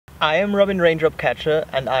I am Robin Raindrop Catcher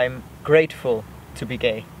and I'm grateful to be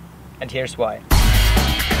gay. And here's why.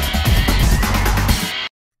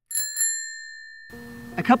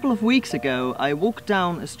 A couple of weeks ago I walked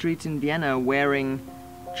down a street in Vienna wearing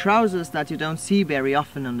trousers that you don't see very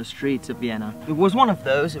often on the streets of Vienna. It was one of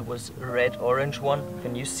those, it was a red-orange one,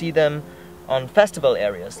 and you see them on festival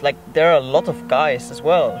areas. Like, there are a lot of guys as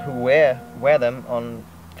well who wear them on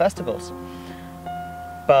festivals.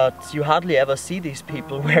 But you hardly ever see these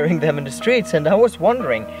people wearing them in the streets, and I was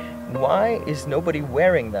wondering, why is nobody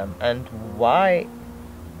wearing them and why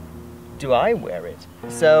do I wear it?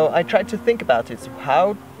 So I tried to think about it.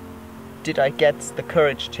 How did I get the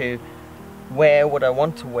courage to wear what I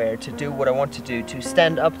want to wear, to do what I want to do, to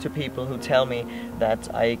stand up to people who tell me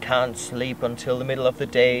that I can't sleep until the middle of the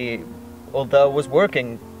day, although I was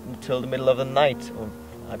working until the middle of the night, or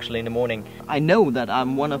actually in the morning. I know that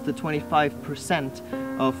I'm one of the 25%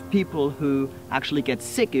 of people who actually get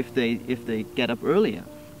sick if they get up earlier.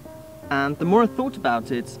 And the more I thought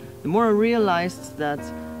about it, the more I realized that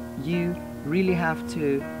you really have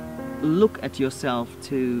to look at yourself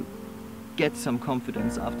to get some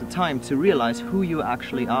confidence after time, to realize who you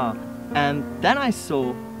actually are. And then I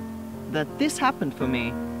saw that this happened for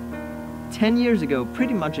me 10 years ago,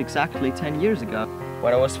 pretty much exactly 10 years ago.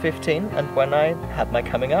 When I was 15 and when I had my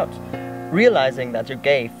coming out. Realizing that you're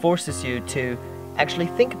gay forces you to actually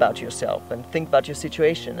think about yourself and think about your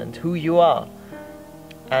situation and who you are,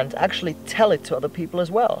 and actually tell it to other people as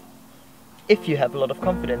well. If you have a lot of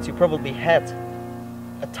confidence, you probably had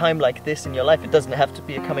a time like this in your life. It doesn't have to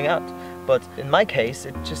be a coming out, but in my case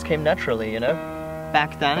it just came naturally, you know.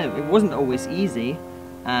 Back then it wasn't always easy,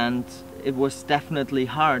 and it was definitely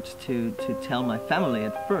hard to tell my family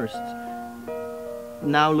at first.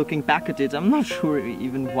 Now looking back at it, I'm not sure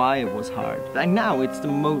even why it was hard. And now it's the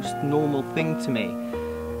most normal thing to me.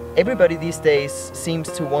 Everybody these days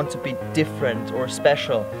seems to want to be different or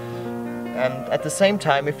special. And at the same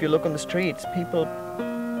time, if you look on the streets, people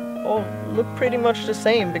all look pretty much the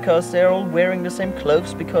same because they're all wearing the same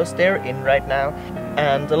clothes because they're in right now.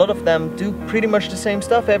 And a lot of them do pretty much the same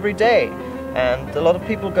stuff every day. And a lot of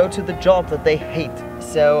people go to the job that they hate.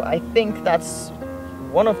 So I think that's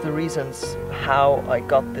one of the reasons how I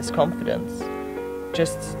got this confidence.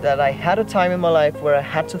 Just that I had a time in my life where I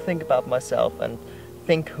had to think about myself and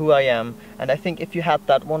think who I am. And I think if you had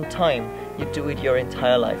that one time, you do it your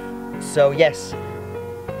entire life. So yes,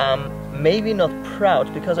 maybe not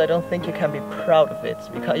proud, because I don't think you can be proud of it.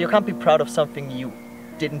 Because you can't be proud of something you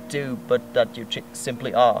didn't do, but that you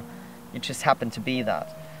simply are. You just happen to be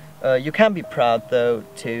that. You can be proud though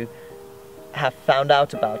to have found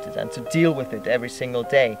out about it and to deal with it every single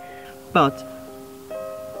day. But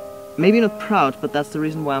maybe not proud, but that's the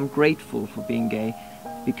reason why I'm grateful for being gay,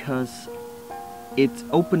 because it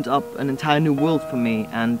opened up an entire new world for me,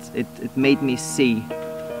 and it made me see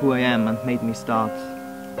who I am and made me start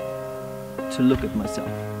to look at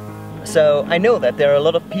myself. So I know that there are a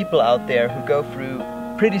lot of people out there who go through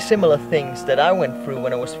pretty similar things that I went through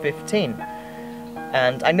when I was 15.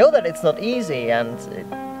 And I know that it's not easy, and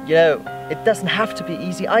you know, it doesn't have to be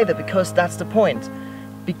easy either, because that's the point.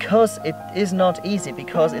 Because it is not easy,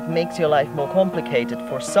 because it makes your life more complicated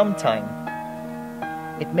for some time.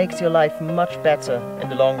 It makes your life much better in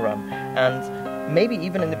the long run. And maybe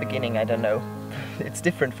even in the beginning, I don't know. It's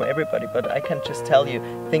different for everybody, but I can just tell you,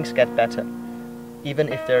 things get better. Even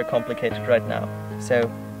if they're complicated right now. So,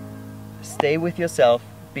 stay with yourself,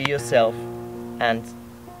 be yourself, and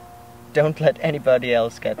don't let anybody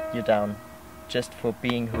else get you down, just for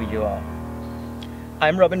being who you are.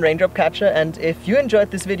 I'm Robin Raindrop Catcher, and if you enjoyed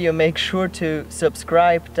this video, make sure to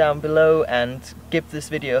subscribe down below and give this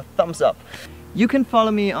video a thumbs up. You can follow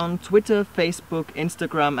me on Twitter, Facebook,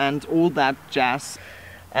 Instagram and all that jazz.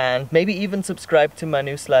 And maybe even subscribe to my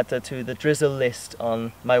newsletter, to the Drizzle list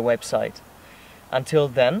on my website. Until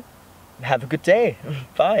then, have a good day.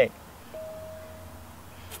 Bye.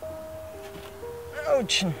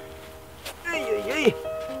 Ouch. Ay, ay, ay.